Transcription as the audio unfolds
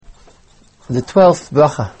the 12th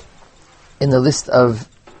bracha in the list of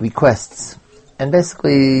requests, and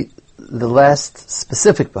basically the last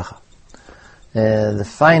specific bracha, the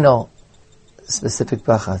final specific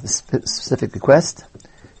bracha, the specific request,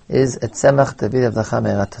 is Et Tzemach David Avdacha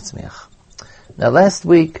Me'erat Tatzmiach. Now last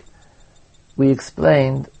week we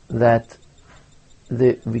explained that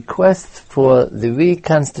the request for the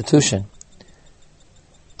reconstitution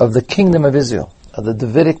of the kingdom of Israel, of the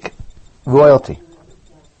Davidic royalty,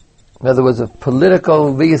 in other words, a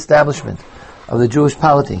political re-establishment of the Jewish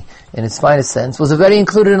polity in its finest sense, was already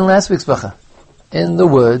included in last week's bracha, in the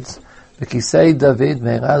words, V'kisei David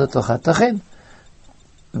me'era l'tochat tachim,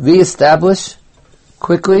 re-establish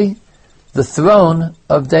quickly the throne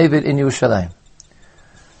of David in Yerushalayim.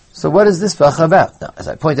 So what is this bracha about? Now, as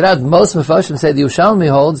I pointed out, most Mefarshim say the Yerushalmi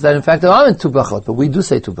holds that in fact there aren't two brachot, but we do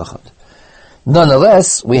say two brachot.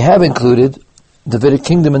 Nonetheless, we have included the Davidic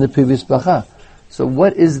kingdom in the previous bracha. So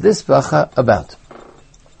what is this bracha about?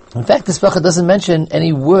 In fact, this bracha doesn't mention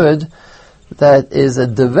any word that is a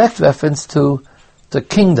direct reference to the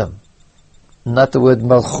kingdom. Not the word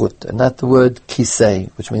malchut, and not the word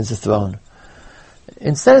kisei, which means the throne.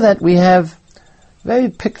 Instead of that, we have very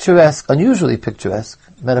picturesque, unusually picturesque,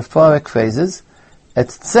 metaphoric phrases. Et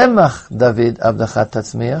tzemach David avdacha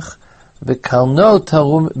tatzmiach, v'kalno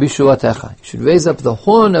tarum b'shuatecha. You should raise up the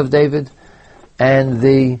horn of David, and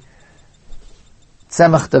the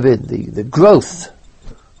tzemach David, the growth,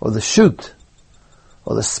 or the shoot,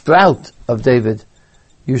 or the sprout of David,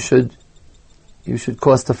 you should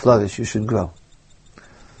cause to flourish, you should grow.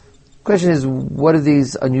 The question is, what do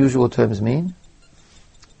these unusual terms mean?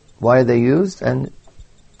 Why are they used? And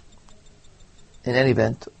in any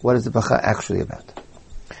event, what is the bracha actually about?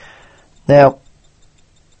 Now,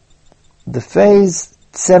 the phrase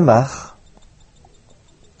tzemach,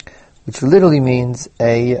 which literally means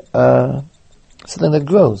something that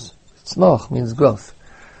grows. Tzmoch means growth.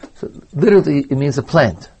 So literally, it means a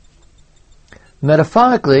plant.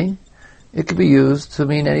 Metaphorically, it could be used to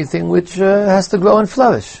mean anything which has to grow and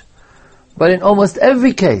flourish. But in almost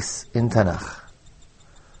every case in Tanakh,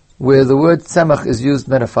 where the word tzemach is used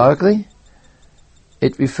metaphorically,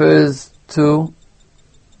 it refers to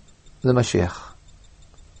the Mashiach,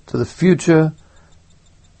 to the future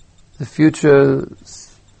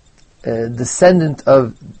descendant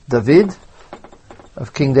of David,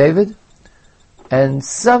 of King David, and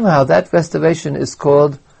somehow that restoration is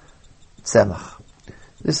called tzemach.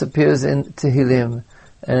 This appears in Tehillim,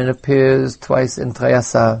 and it appears twice in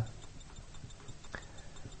Trayasar.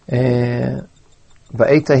 Ba'etahi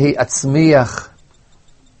atzmiach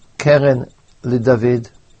keren LeDavid.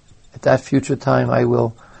 At that future time I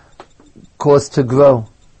will cause to grow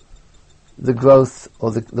the growth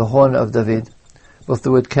or the horn of David. Both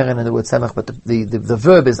the word keren and the word tzemach, but the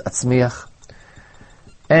verb is atzmiach.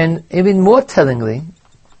 And even more tellingly,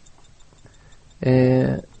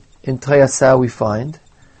 in Trayasar we find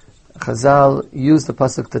Chazal used the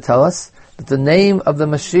pasuk to tell us that the name of the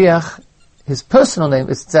Mashiach, his personal name,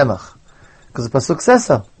 is Tzemach, because the pasuk says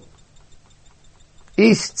so.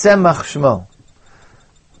 Ish Tzemach Shmo.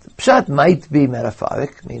 The pshat might be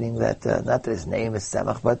metaphoric, meaning that not that his name is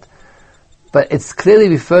Tzemach, but it's clearly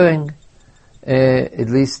referring, at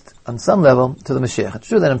least on some level, to the Mashiach. It's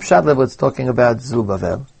true that in pshat level it's talking about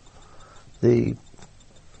Zerubbabel,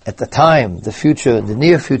 at the time, the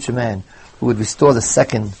near future man who would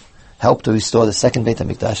help to restore the second Beit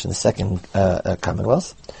HaMikdash and the second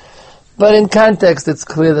Commonwealth. But in context, it's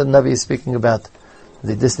clear that the Navi is speaking about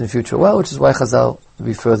the distant future well, which is why Chazal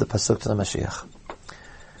refer the pasuk to the Mashiach.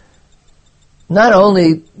 Not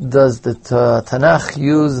only does the Tanakh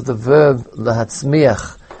use the verb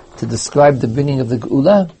lahatzmiach to describe the beginning of the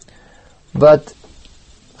Geula, but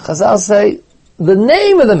Chazal say the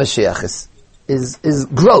name of the Mashiach is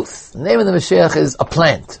growth. The name of the Mashiach is a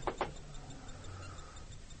plant.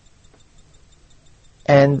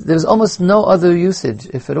 And there's almost no other usage,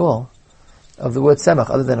 if at all, of the word tzemach,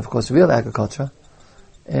 other than, of course, real agriculture,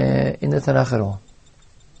 in the Tanakh at all.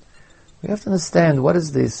 We have to understand what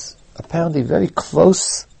is this apparently very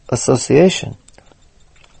close association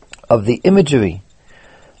of the imagery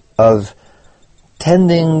of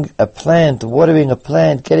tending a plant, watering a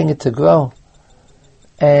plant, getting it to grow,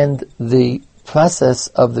 and the process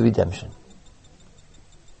of the redemption.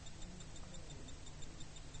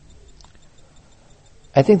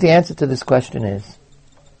 I think the answer to this question is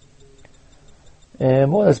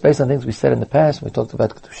more or less based on things we said in the past. We talked about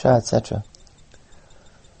Kedusha, etc.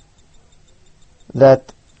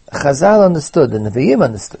 That Chazal understood, and the Nevi'im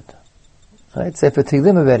understood. Right? Sefer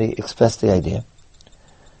Tehillim already expressed the idea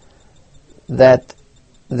that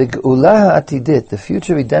the Geula Atidit, the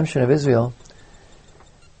future redemption of Israel,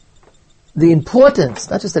 the importance,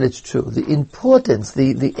 not just that it's true, the importance,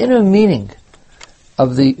 the inner meaning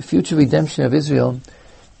of the future redemption of Israel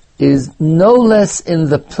is no less in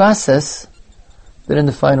the process than in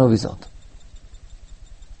the final result.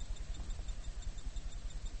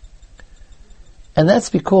 And that's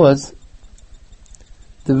because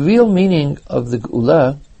the real meaning of the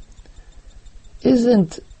Geula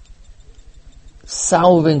isn't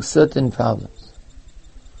solving certain problems.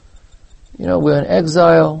 We're in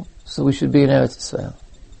exile, so we should be in Eretz Israel.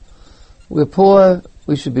 We're poor,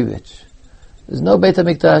 we should be rich. There's no Beit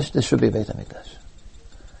HaMikdash, there should be a Beit HaMikdash.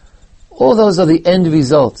 All those are the end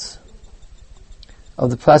results of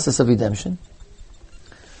the process of redemption.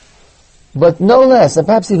 But no less, and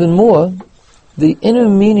perhaps even more, the inner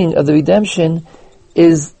meaning of the redemption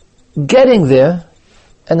is getting there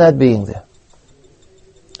and not being there.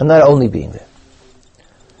 And not only being there.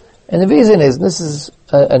 And the reason is, and this is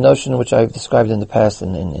a notion which I've described in the past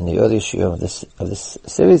in the earlier year of this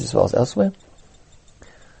series as well as elsewhere,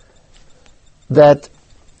 that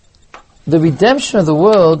the redemption of the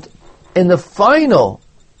world in the final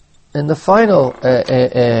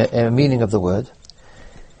meaning of the word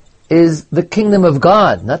is the kingdom of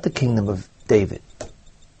God, not the kingdom of David.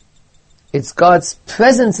 It's God's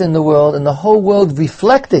presence in the world and the whole world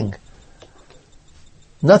reflecting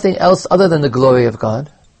nothing else other than the glory of God.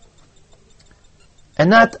 And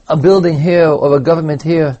not a building here or a government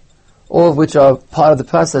here, all of which are part of the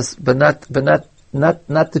process, but not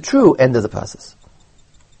the true end of the process.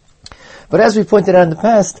 But as we pointed out in the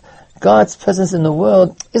past, God's presence in the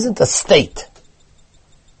world isn't a state.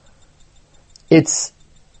 It's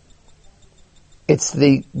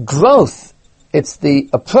the growth, it's the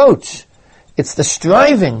approach, it's the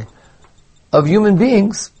striving of human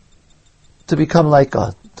beings to become like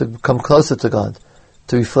God, to come closer to God,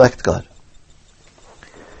 to reflect God.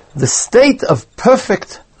 The state of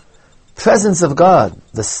perfect presence of God,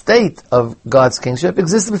 the state of God's kingship,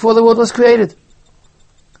 existed before the world was created.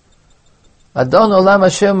 Adon Olam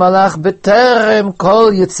Hashem Malach B'terem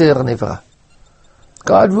Kol Yitzir Nivra.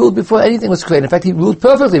 God ruled before anything was created. In fact, He ruled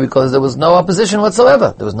perfectly because there was no opposition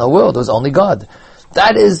whatsoever. There was no world. There was only God.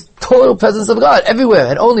 That is total presence of God everywhere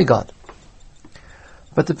and only God.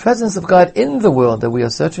 But the presence of God in the world that we are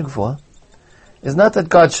searching for is not that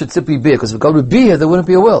God should simply be here, because if God would be here, there wouldn't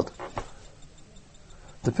be a world.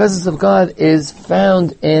 The presence of God is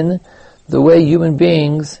found in the way human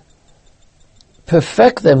beings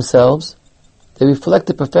perfect themselves. They reflect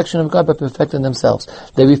the perfection of God by perfecting themselves.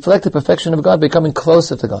 They reflect the perfection of God by becoming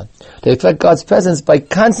closer to God. They reflect God's presence by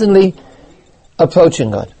constantly approaching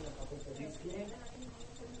God.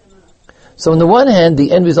 So on the one hand,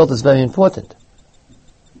 the end result is very important.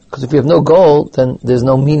 Because if you have no goal, then there's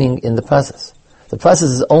no meaning in the process. The process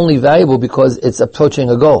is only valuable because it's approaching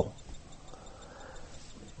a goal.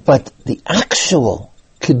 But the actual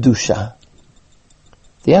Kedusha,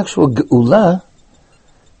 the actual Geula,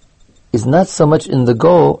 is not so much in the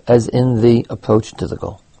goal as in the approach to the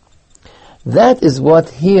goal. That is what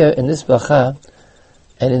here in this bracha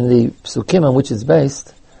and in the psukim on which it's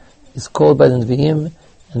based is called by the Nevi'im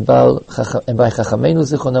and by Chachamenu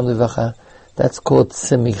Zichronam Livracha, that's called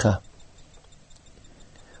Semicha.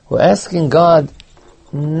 We're asking God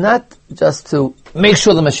not just to make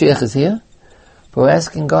sure the Mashiach is here, but we're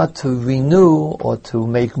asking God to renew or to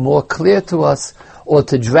make more clear to us or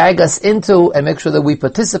to drag us into and make sure that we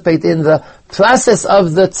participate in the process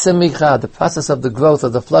of the tzemicha, the process of the growth,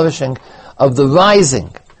 of the flourishing, of the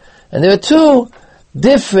rising. And there are two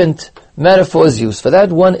different metaphors used for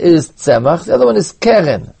that. One is tzemach, the other one is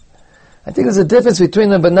keren. I think there's a difference between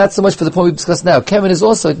them, but not so much for the point we discussed now. Keren is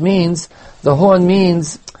also, it means, the horn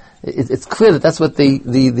means, it's clear that that's what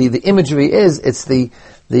the imagery is. It's the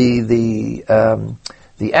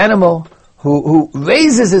animal who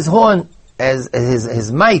raises his horn as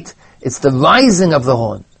his might. It's the rising of the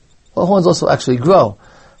horn. Well, horns also actually grow.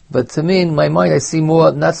 But to me, in my mind, I see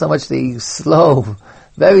more, not so much the slow,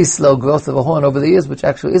 very slow growth of a horn over the years, which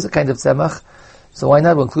actually is a kind of tzemach. So why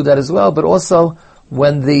not? We'll include that as well. But also,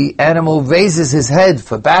 when the animal raises his head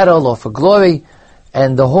for battle or for glory,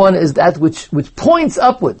 and the horn is that which points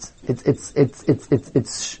upwards. It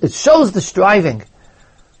shows the striving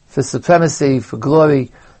for supremacy, for glory,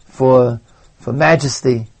 for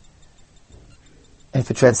majesty, and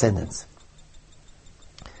for transcendence.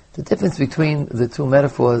 The difference between the two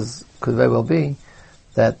metaphors could very well be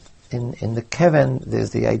that in the keren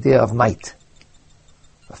there's the idea of might,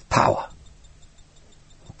 of power.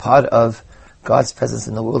 Part of God's presence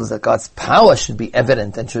in the world is that God's power should be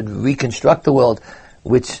evident and should reconstruct the world,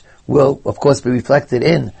 which will, of course, be reflected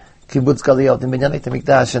in Kibbutz Galiyot, and Binyan Beit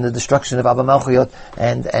HaMikdash, and the destruction of Abba Malchuyot,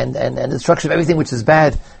 and the destruction of everything which is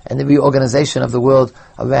bad, and the reorganization of the world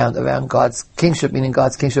around God's kingship, meaning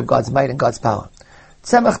God's kingship, God's might, and God's power.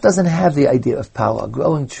 Tzemach doesn't have the idea of power. A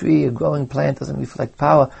growing tree, a growing plant doesn't reflect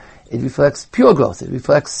power. It reflects pure growth. It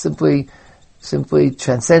reflects simply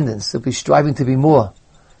transcendence, simply striving to be more,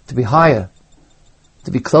 to be higher,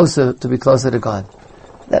 to be closer to God.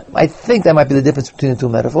 I think that might be the difference between the two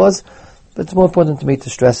metaphors, but it's more important to me to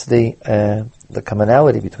stress the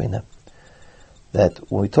commonality between them. That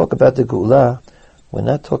when we talk about the Geula, we're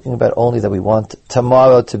not talking about only that we want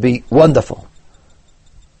tomorrow to be wonderful.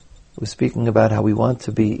 We're speaking about how we want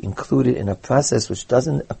to be included in a process which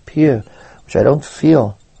doesn't appear, which I don't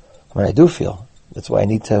feel. I mean, I do feel. That's why I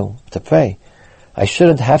need to pray. I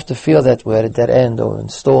shouldn't have to feel that we're at a dead end or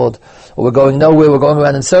installed, or we're going nowhere, we're going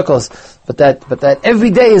around in circles, but that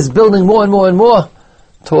every day is building more and more and more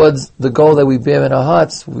towards the goal that we bear in our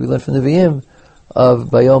hearts, we learn from the V'im, of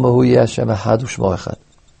Bayom Hu Yeh Hashem Echad U'Shmo Echad.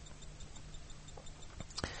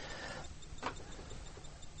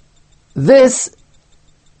 This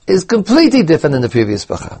is completely different than the previous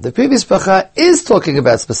bracha. The previous bracha is talking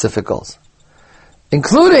about specific goals,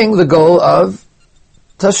 including the goal of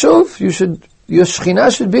Tashuv. Your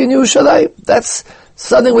Shekhinah should be in Yerushalayim. That's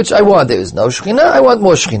something which I want. There is no Shekhinah, I want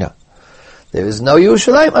more Shekhinah. There is no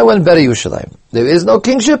Yerushalayim, I want better Yerushalayim. There is no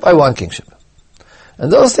kingship, I want kingship.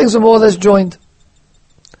 And those things are more or less joined.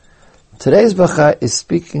 Today's bracha is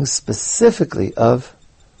speaking specifically of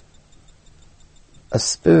a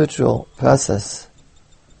spiritual process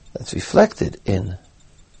that's reflected in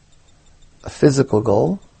a physical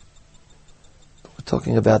goal. We're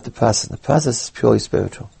talking about the process. The process is purely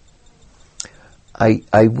spiritual.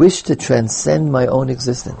 I wish to transcend my own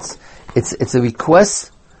existence. It's a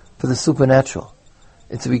request for the supernatural.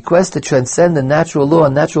 It's a request to transcend the natural law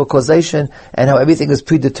and natural causation and how everything is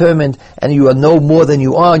predetermined and you are no more than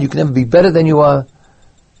you are and you can never be better than you are.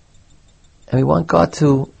 And we want God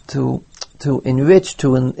to enrich,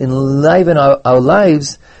 to enliven our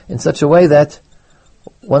lives in such a way that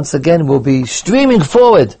once again we'll be streaming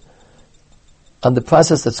forward on the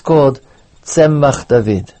process that's called Tzemach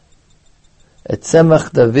David. Et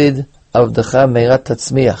Tzemach David Avdecha Meirat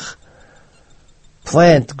Tatzmiach.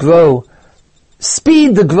 Plant, grow,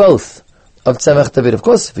 speed the growth of Tzemach David. Of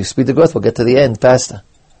course, if you speed the growth, we'll get to the end faster.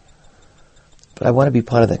 But I want to be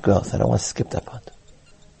part of that growth. I don't want to skip that part.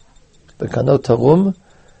 Bekano tarum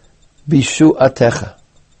bishu'atecha.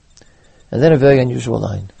 And then a very unusual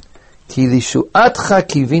line. Ki lishu'atcha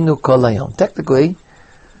kivinu kol hayom. Technically,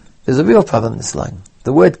 there's a real problem in this line.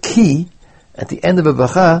 The word ki, at the end of a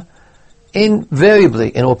bracha, invariably,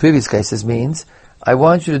 in all previous cases, means, I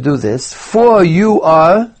want you to do this, for you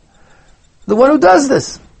are the one who does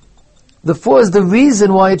this. The for is the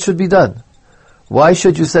reason why it should be done. Why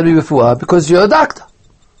should you send me refuah? Because you're a doctor.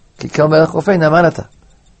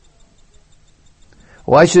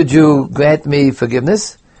 Why should you grant me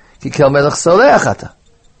forgiveness? Here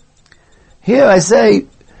I say,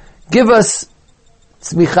 give us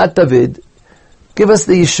tzmichat David, give us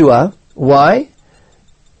the Yeshua. Why?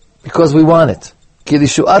 Because we want it.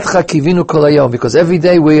 Because every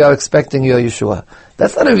day we are expecting your Yeshua.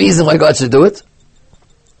 That's not a reason why God should do it.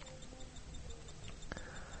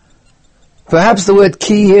 Perhaps the word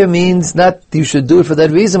ki here means not you should do it for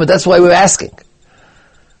that reason, but that's why we're asking.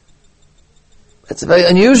 It's very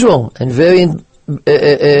unusual and very way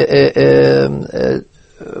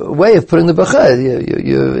of putting the bracha.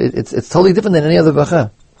 It's totally different than any other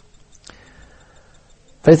bracha.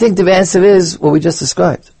 But I think the answer is what we just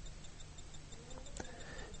described.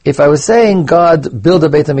 If I was saying God build a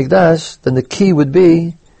Beit HaMikdash, then the key would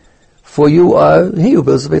be, for you are he who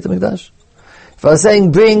builds the Beit HaMikdash. If I was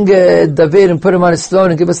saying bring David and put him on his throne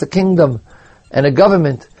and give us a kingdom and a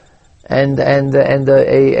government and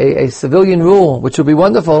a civilian rule, which would be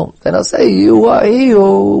wonderful, then I'll say you are he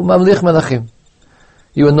who mamlich melachim.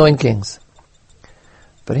 You anoint kings.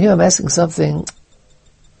 But here I'm asking something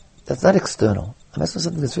that's not external. I'm asking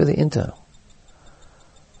something that's really internal.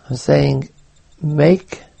 I'm saying,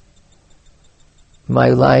 make my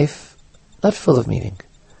life not full of meaning.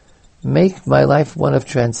 Make my life one of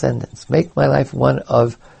transcendence. Make my life one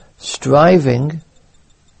of striving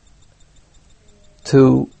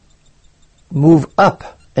to move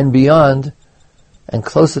up and beyond and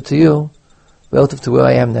closer to you relative to where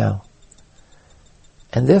I am now.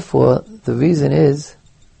 And therefore, the reason is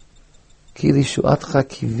Ki lishu'atcha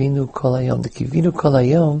kivinu kol hayom. The kivinu kol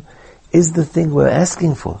hayom is the thing we're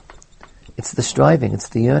asking for. It's the striving, it's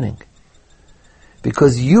the yearning.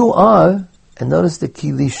 Because you are, and notice the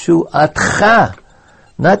ki lishu'atcha,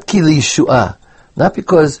 not ki lishu'ah. Not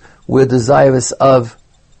because we're desirous of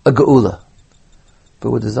a geula,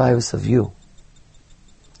 but we're desirous of you.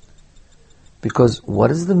 Because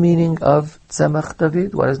what is the meaning of Tzemach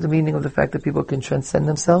David? What is the meaning of the fact that people can transcend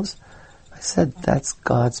themselves? I said that's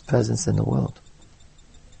God's presence in the world.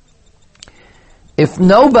 If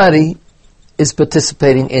nobody is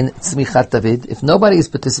participating in Tzmichat David, if nobody is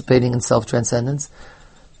participating in self-transcendence,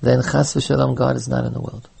 then Chas v'Shalom, God is not in the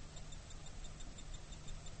world.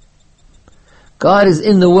 God is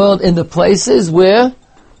in the world in the places where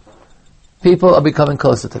people are becoming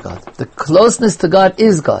closer to God. The closeness to God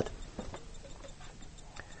is God.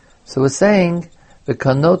 So we're saying,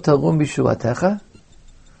 "V'kanot tarum b'shuatecha."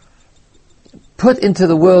 Put into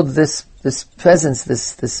the world this presence,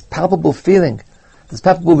 this palpable feeling, this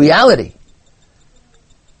palpable reality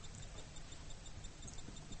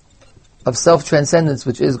of self-transcendence,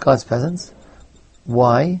 which is God's presence.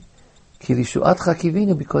 Why? Ki lishuatcha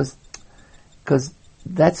kivinu, because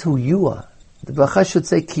that's who you are. The bracha should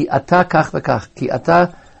say, Ki ata kach v'kach, Ki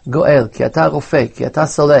ata goel, Ki ata rofeh, Ki ata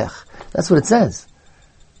solech. That's what it says.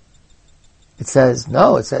 It says,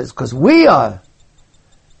 because we are.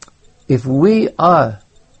 If we are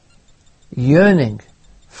yearning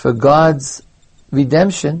for God's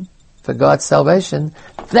redemption, for God's salvation,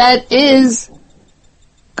 that is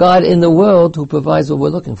God in the world who provides what we're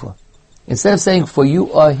looking for. Instead of saying, for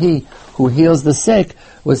you are He who heals the sick,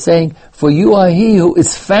 we're saying, for you are He who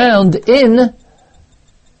is found in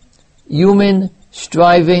human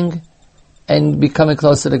striving and becoming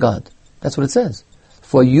closer to God. That's what it says.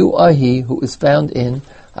 For you are He who is found in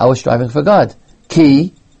our striving for God.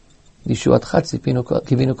 Ki lishuatcha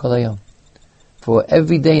kivinu kol hayom. For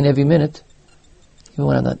every day and every minute, even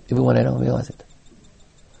when I don't realize it.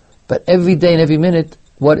 But every day and every minute,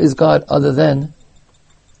 what is God other than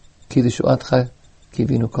Ki lishuatcha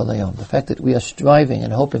kivinu kol hayom? The fact that we are striving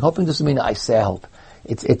and hoping. Hoping doesn't mean I say I hope.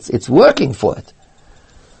 It's working for it.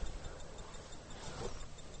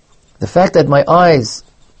 The fact that my eyes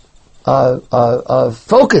are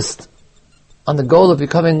focused on the goal of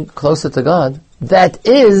becoming closer to God, that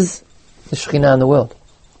is the Shekhinah in the world.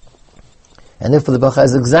 And therefore the bracha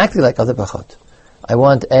is exactly like other brachot. I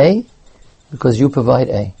want A because you provide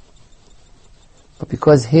A. But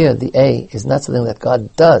because here the A is not something that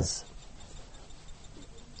God does.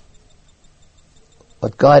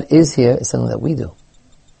 What God is here is something that we do.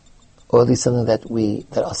 Or at least something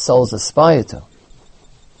that our souls aspire to.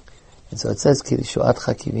 And so it says, Ki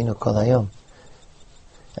lishuatcha kivinu kol hayom.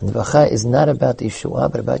 And the bracha is not about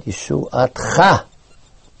Yeshua, but about Yeshuatcha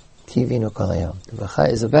kivinu kol hayom. The bracha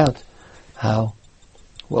is about how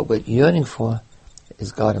what we're yearning for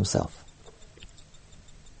is God Himself.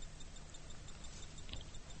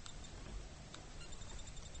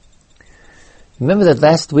 Remember that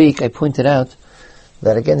last week I pointed out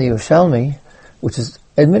that again the Yerushalmi, which is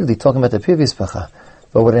admittedly talking about the previous bracha,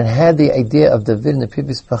 but when it had the idea of David in the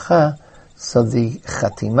previous bracha, so the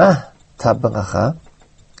Chatimah Tabaracha,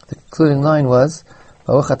 the concluding line was,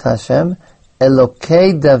 Baruch Atah Hashem,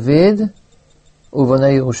 Elokei David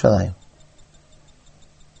Uvonei Yerushalayim.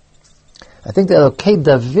 I think that Elokei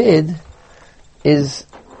David is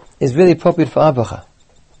really appropriate for our bracha.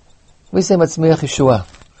 We say Matzmiach Yeshua.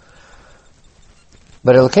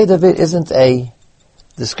 But Elokei David isn't a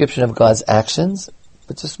description of God's actions,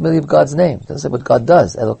 but just merely of God's name. It doesn't say what God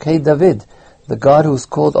does. Elokei David, the God who's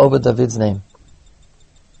called over David's name.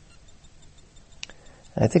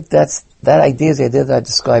 And I think that idea is the idea that I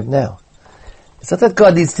described now. It's not that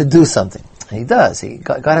God needs to do something. He does.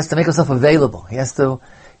 God has to make Himself available. He has to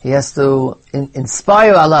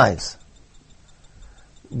inspire our lives.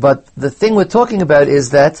 But the thing we're talking about is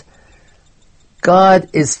that God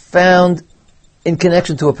is found in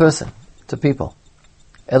connection to a person, to people.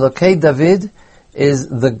 Elokei David is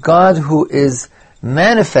the God who is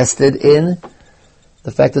manifested in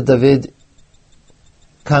the fact that David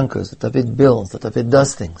conquers, that David builds, that David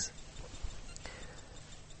does things.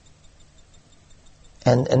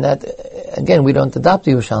 And that, again, we don't adopt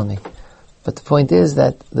the Yerushalmi. But the point is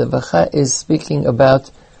that the bracha is speaking about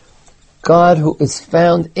God who is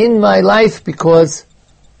found in my life because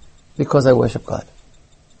I worship God.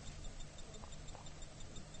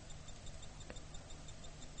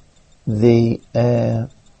 The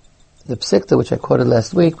psikta, which I quoted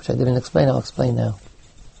last week, which I didn't explain, I'll explain now.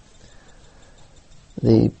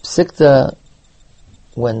 The psikta,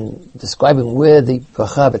 when describing where the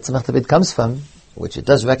bracha b'tzemach David comes from, which it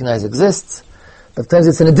does recognize exists, but at times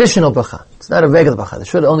it's an additional bracha. It's not a regular bracha. There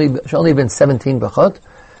should only have been 17 brachot,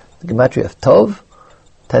 the gematria of Tov,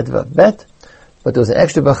 Tet Vav Bet, but there was an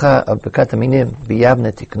extra bracha of Birkat Haminim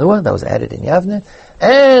b'Yavne Tiknua, that was added in Yavne,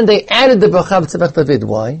 and they added the bracha b'tzemach David.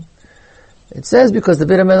 Why? It says because the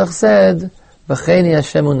David HaMelech said, B'cheini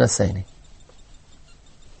Hashem u'naseini.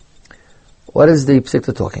 What is the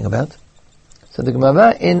Psikta talking about? So the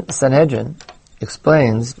Gemara in Sanhedrin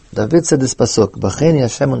explains, David said this pasuk, B'cheini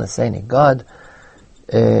Hashem u'naseini. God,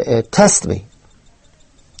 test me.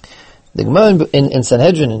 The Gemara in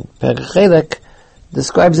Sanhedrin, in Perek Chelek,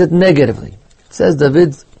 describes it negatively. It says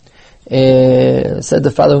David said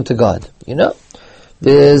the following to God. You know,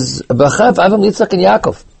 there's a bracha of Avram, Yitzchak, and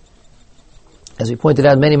Yaakov. As we pointed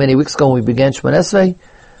out many weeks ago when we began Shemon Esrei,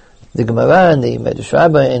 the Gemara and the Medrash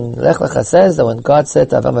Rabbah in Lech Lecha says that when God said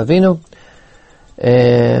to Avram Avinu,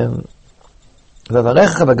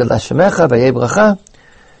 V'avarecha v'gadla shemecha v'yei bracha,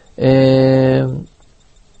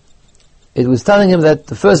 it was telling him that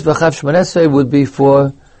the first bracha of Shemon Esrei would be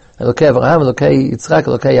for Elokei Avraham, Elokei Yitzchak,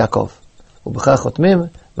 Elokei Yaakov. U'b'cha chotmim,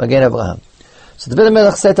 Magen Avraham. So the David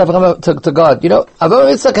HaMelech said to God, you know, Avraham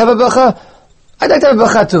and Yitzchak have a bracha, I'd like to have a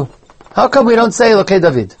bracha too. How come we don't say Elokei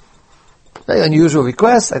David? Very unusual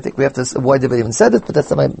request. I think we have to avoid David even said it, but that's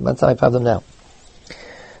not my problem now.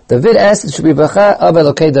 David asked it should be bracha of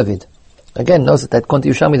Elokei David. Again, notice that Konti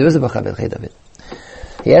Yushalmi there is a bracha of Elokei David.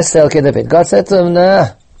 He asked Elokei David. God said to him,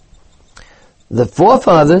 nah. The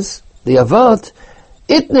forefathers, the Avot,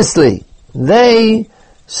 itnessly, they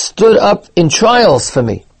stood up in trials for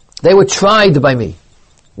me. They were tried by me.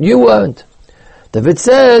 You weren't. David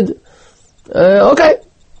said, okay,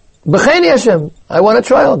 B'cheini Hashem, I want a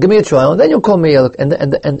trial. Give me a trial, and then you'll call me, and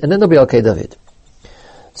then it'll be okay, David.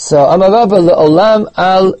 So, Amarav le'olam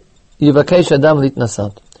al yivakesh adam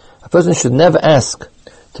litnasat. A person should never ask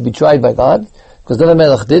to be tried by God, because David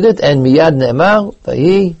Melech did it, and miyad ne'emar,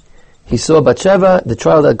 he saw Bathsheba, the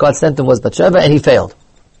trial that God sent him was Bathsheba, and he failed.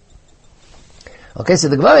 Okay, so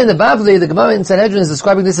the Gemara in the Bavli, the Gemara in Sanhedrin is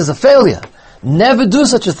describing this as a failure. Never do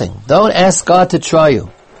such a thing. Don't ask God to try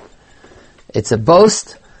you. It's a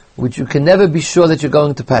boast which you can never be sure that you're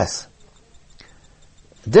going to pass.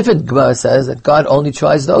 A different Gemara says that God only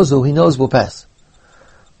tries those who He knows will pass.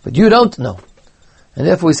 But you don't know. And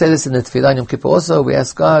therefore we say this in the Tefillah in Yom Kippur also, we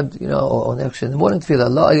ask God, you know, or actually in the morning Tefillah,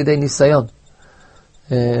 Lo ayidei nisayon.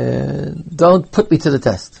 Don't put me to the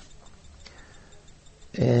test.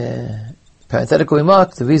 Parenthetical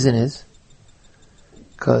remark, the reason is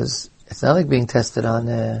because it's not like being tested on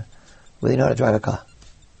whether you know how to drive a car.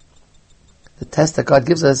 The test that God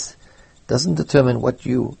gives us doesn't determine what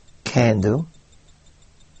you can do.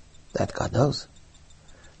 That God knows.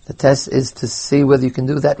 The test is to see whether you can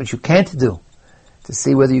do that which you can't do. To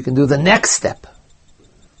see whether you can do the next step.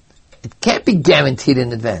 It can't be guaranteed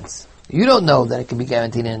in advance. You don't know that it can be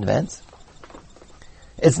guaranteed in advance.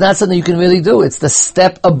 It's not something you can really do. It's the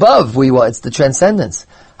step above where you are. It's the transcendence.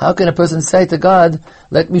 How can a person say to God,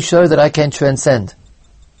 let me show that I can transcend?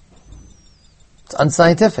 It's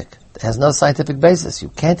unscientific. It has no scientific basis. You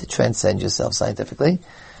can't transcend yourself scientifically.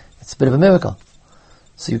 It's a bit of a miracle.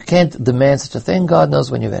 So you can't demand such a thing. God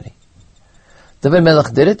knows when you're ready. David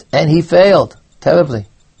Melech did it, and he failed terribly.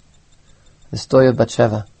 The story of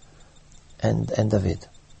Bathsheba and David.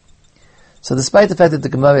 So despite the fact that the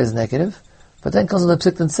Gemara is negative, but then comes on the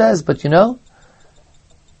Psikta and says, but you know,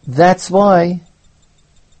 that's why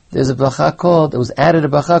there's a bracha called, it was added a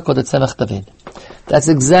bracha called Tzemach David. That's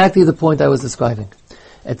exactly the point I was describing.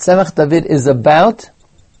 Tzemach David is about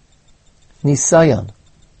Nisayon.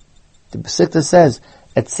 The Psikta says,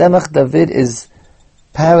 Tzemach David is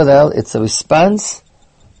parallel, it's a response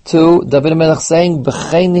to David HaMelech saying,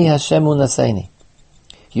 B'cheini Hashem u'naseini.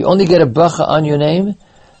 You only get a bracha on your name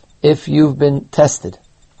if you've been tested.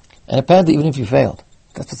 And apparently even if you failed.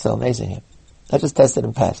 That's what's so amazing here. Not just tested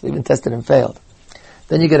and passed, even tested and failed.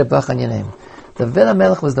 Then you get a bracha on your name. David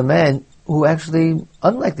HaMelech was the man who actually,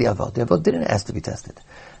 unlike the Avot didn't ask to be tested.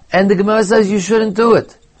 And the Gemara says you shouldn't do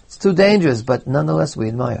it. It's too dangerous, but nonetheless we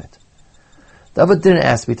admire it. The Avot didn't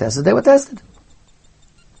ask to be tested, they were tested.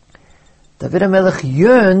 David HaMelech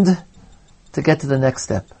yearned to get to the next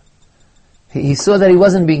step. He saw that he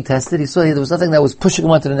wasn't being tested. He saw there was nothing that was pushing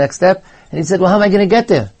him on to the next step. And he said, well, how am I going to get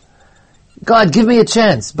there? God, give me a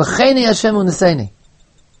chance. B'cheini Hashem u'naseini.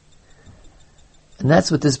 And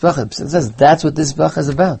that's what this bracha says. That's what this bracha is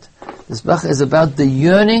about. This bracha is about the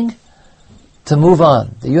yearning to move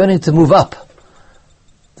on. The yearning to move up.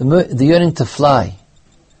 The yearning to fly.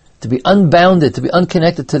 To be unbounded, to be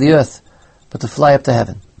unconnected to the earth, but to fly up to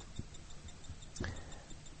heaven.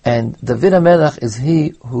 And David HaMelech is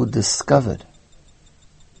he who discovered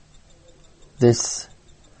this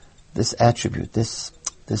attribute, this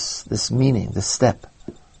meaning, this step.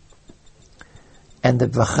 And the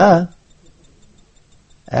bracha,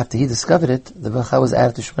 after he discovered it, the bracha was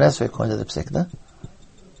added to Shemon Esrei according to the Psikta.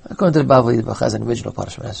 According to the Bavli, the bracha is an original part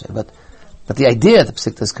of Shemon Esrei, but the idea of the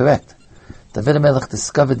Psikta is correct. David HaMelech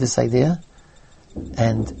discovered this idea,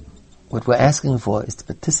 And what we're asking for is to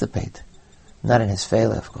participate, not in his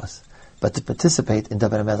failure, of course, but to participate in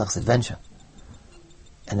David HaMelech's adventure.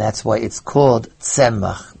 And that's why it's called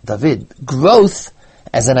Tzemach David. Growth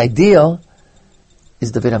as an ideal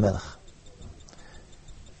is David HaMelech.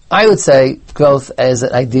 I would say growth as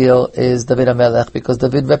an ideal is David HaMelech because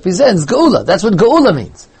David represents Geula. That's what Geula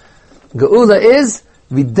means. Geula is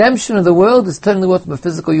redemption of the world, is turning the world from a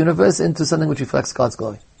physical universe into something which reflects God's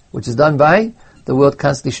glory, which is done by the world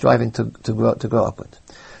constantly striving to grow upward.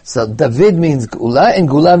 So David means Geula, and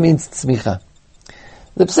Geula means Tzmicha.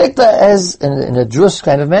 The Psikta, as in a Jewish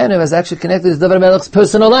kind of manner, is actually connected to David HaMelech's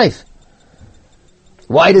personal life.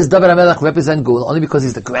 Why does David HaMelech represent Geula? Only because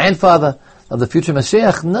he's the grandfather of the future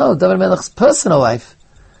Mashiach? No, David HaMelech's personal life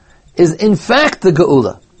is in fact the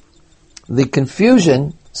Geula. The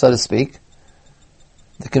confusion, so to speak,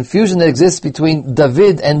 the confusion that exists between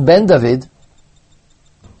David and Ben David,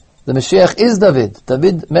 the Mashiach is David.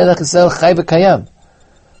 David Melech Yisrael Chai V'Kayam.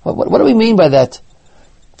 What do we mean by that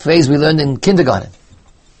phrase we learned in kindergarten?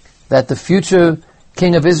 That the future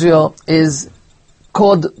king of Israel is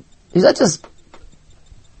called, he's not just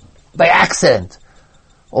by accident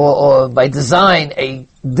or by design a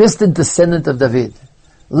distant descendant of David.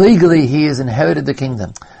 Legally he has inherited the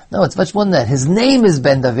kingdom. No, it's much more than that. His name is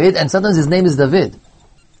Ben David, and sometimes his name is David.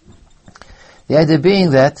 The idea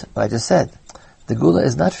being that, what I just said, the Geula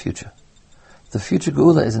is not future. The future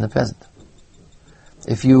Geula is in the present.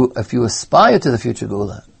 If you aspire to the future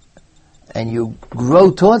Geula, and you grow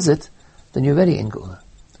towards it, then you're already in Geula.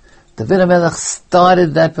 David HaMelech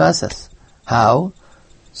started that process. How?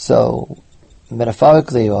 So,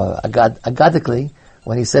 metaphorically or agadically,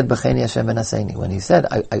 when he said, B'cheni Hashem v'naseini, when he said,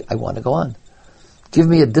 I want to go on. Give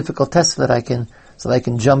me a difficult test so that I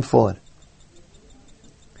can jump forward.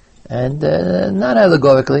 And not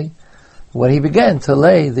allegorically, when he began to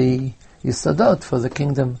lay the Yisodot for the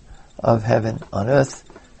kingdom of heaven on earth,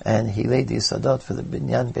 and he laid the Yisodot for the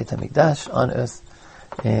Binyan Beit HaMikdash on earth,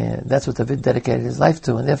 and that's what David dedicated his life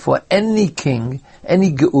to, and therefore any king,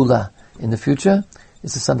 any Geula in the future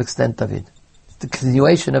is to some extent David. It's the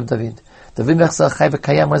continuation of David. David Melech Yisrael Chai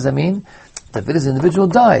V'Kayam, what does that mean? David as an individual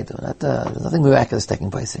died. There's nothing miraculous taking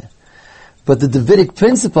place here. But the Davidic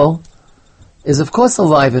principle is of course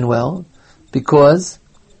alive and well, because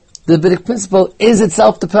the Davidic principle is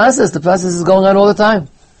itself the process. The process is going on all the time.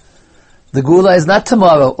 The Geula is not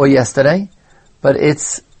tomorrow or yesterday, but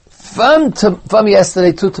it's from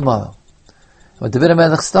yesterday to tomorrow. What David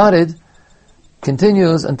HaMelech started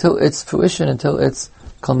continues until its fruition, until its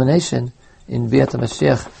culmination in Biat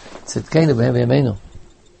HaMashiach Tzidkenu B'Yameinu.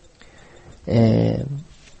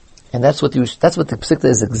 And that's what the Psikta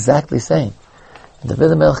is exactly saying.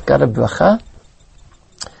 David HaMelech got a bracha.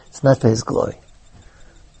 It's not for his glory.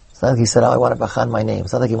 It's not like he said, I want a bracha on my name.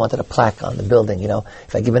 It's not like he wanted a plaque on the building,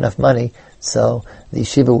 if I give enough money, so the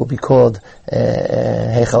yeshiva will be called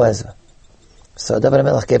Heichal Ezra. So David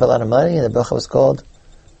HaMelech gave a lot of money, and the bracha was called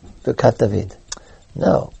Birkat David.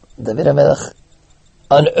 No, David HaMelech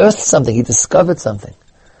unearthed something. He discovered something.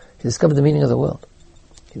 He discovered the meaning of the world.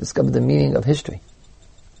 He discovered the meaning of history.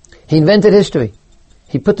 He invented history.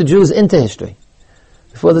 He put the Jews into history.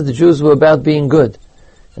 Before that, the Jews were about being good.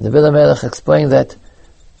 And David HaMelech explained that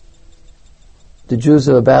the Jews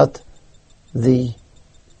are about the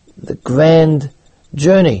grand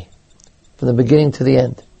journey from the beginning to the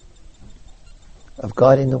end of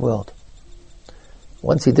God in the world.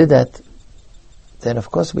 Once he did that, then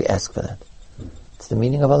of course we ask for that. It's the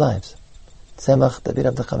meaning of our lives. Tzemach David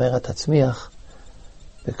Abdachamera Tatzmiach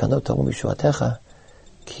Bekanot Tarum Yishuatecha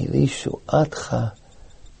Ki Li Shuatcha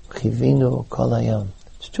Chivinu Kol Hayom.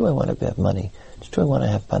 It's true I want to have money. It's true I want to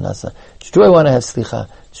have panasa. It's true I want to have slicha.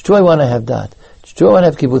 It's true I want to have dat. It's true I want to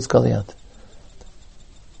have kibbutz galiyot.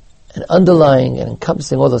 And underlying and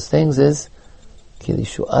encompassing all those things is Ki Li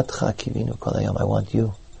Shuatcha Kivinu Kol Hayom. I want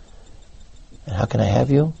you. And how can I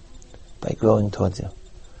have you? By growing towards you.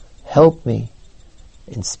 Help me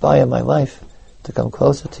inspire my life to come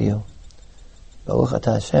closer to you. Baruch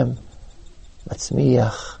Atah Hashem,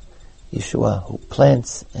 Matzmiach Yeshua, who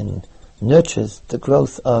plants and nurtures the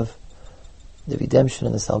growth of the redemption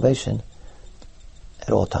and the salvation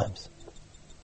at all times.